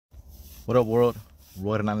What up, world?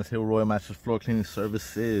 Roy and Honest here, Roy Masters Floor Cleaning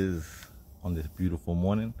Services. On this beautiful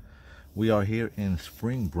morning, we are here in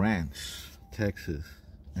Spring Branch, Texas,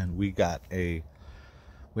 and we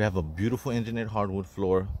have a beautiful engineered hardwood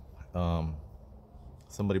floor.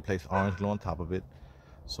 Somebody placed Orange Glo on top of it,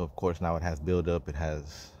 so of course now it has buildup.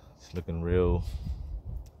 It's looking real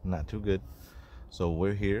not too good. So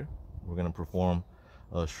we're here. We're gonna perform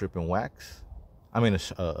a strip and wax.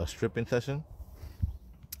 A stripping session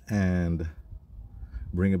and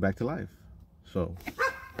bring it back to life. So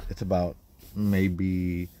it's about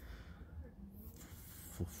maybe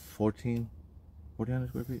 1,400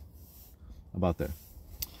 square feet, about there.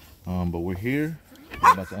 But we're here,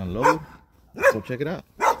 we're about to unload. Let's go check it out.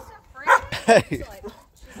 Hey. She's like, well,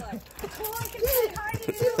 I can say hi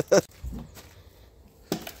to you.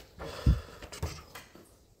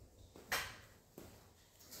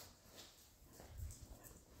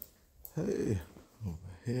 Hey, over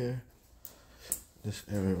here, this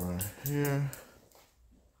area right here,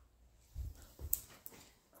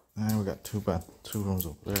 and we got two rooms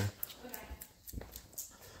over there,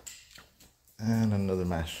 and another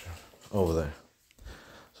master over there.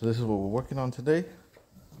 So this is what we're working on today.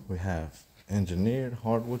 We have engineered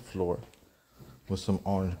hardwood floor with some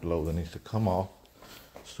Orange Glo that needs to come off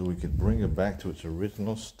so we can bring it back to its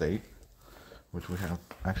original state, which we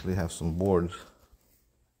actually have some boards.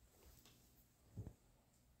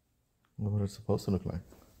 Look what it's supposed to look like.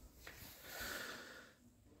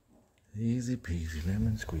 Easy peasy,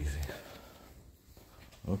 lemon squeezy.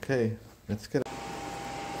 Okay, let's get it.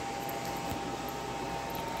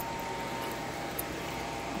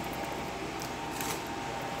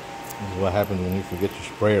 This is what happens when you forget your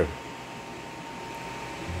sprayer.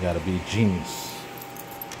 You gotta be a genius.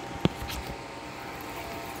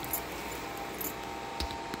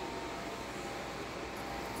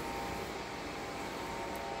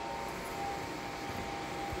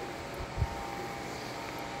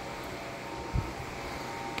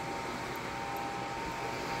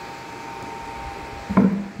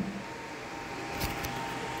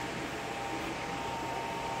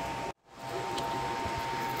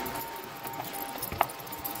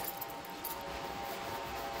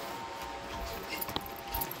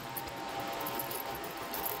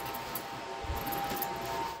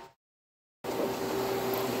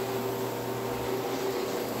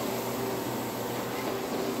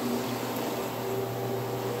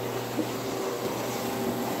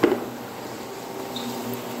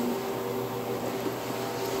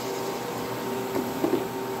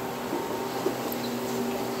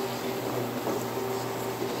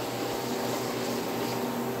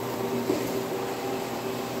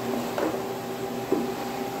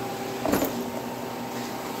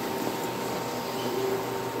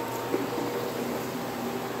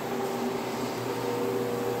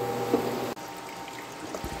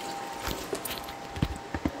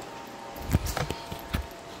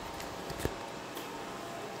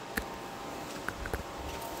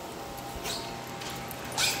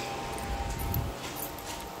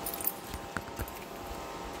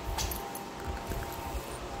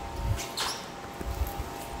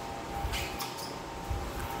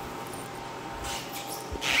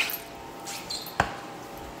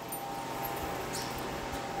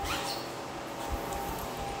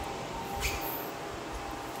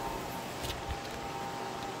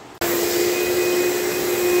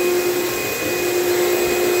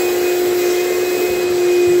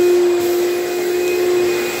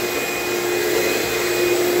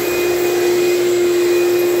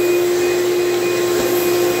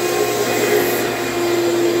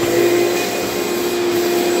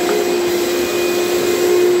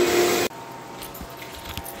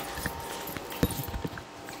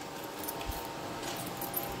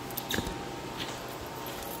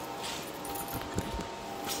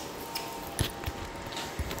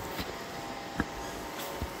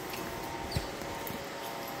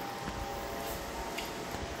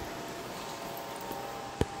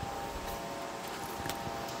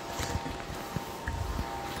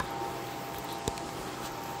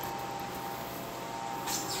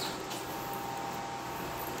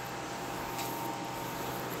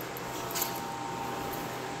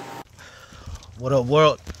 What up,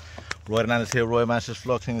 world? Roy and Honest here, Roy Masters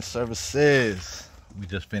Floor Cleaning Services. We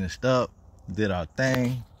just finished up, did our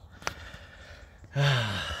thing.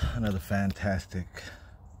 Another fantastic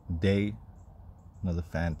day, another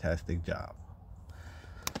fantastic job.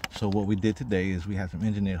 So what we did today is we had some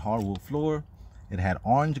engineered hardwood floor. It had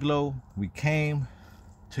Orange Glo. We came,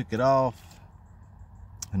 took it off,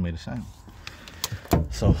 and made it shine.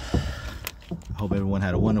 So I hope everyone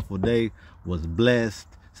had a wonderful day, was blessed,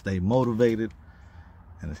 stay motivated,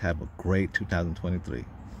 and let's have a great 2023.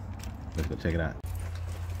 Let's go check it out.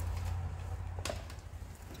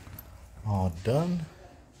 All done.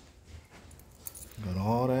 Got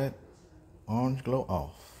all that orange glow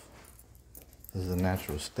off. This is the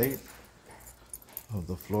natural state of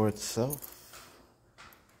the floor itself.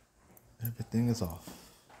 Everything is off.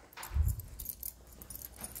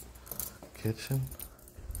 Kitchen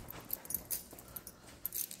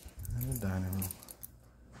and the dining room.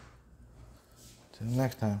 Till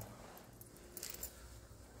next time.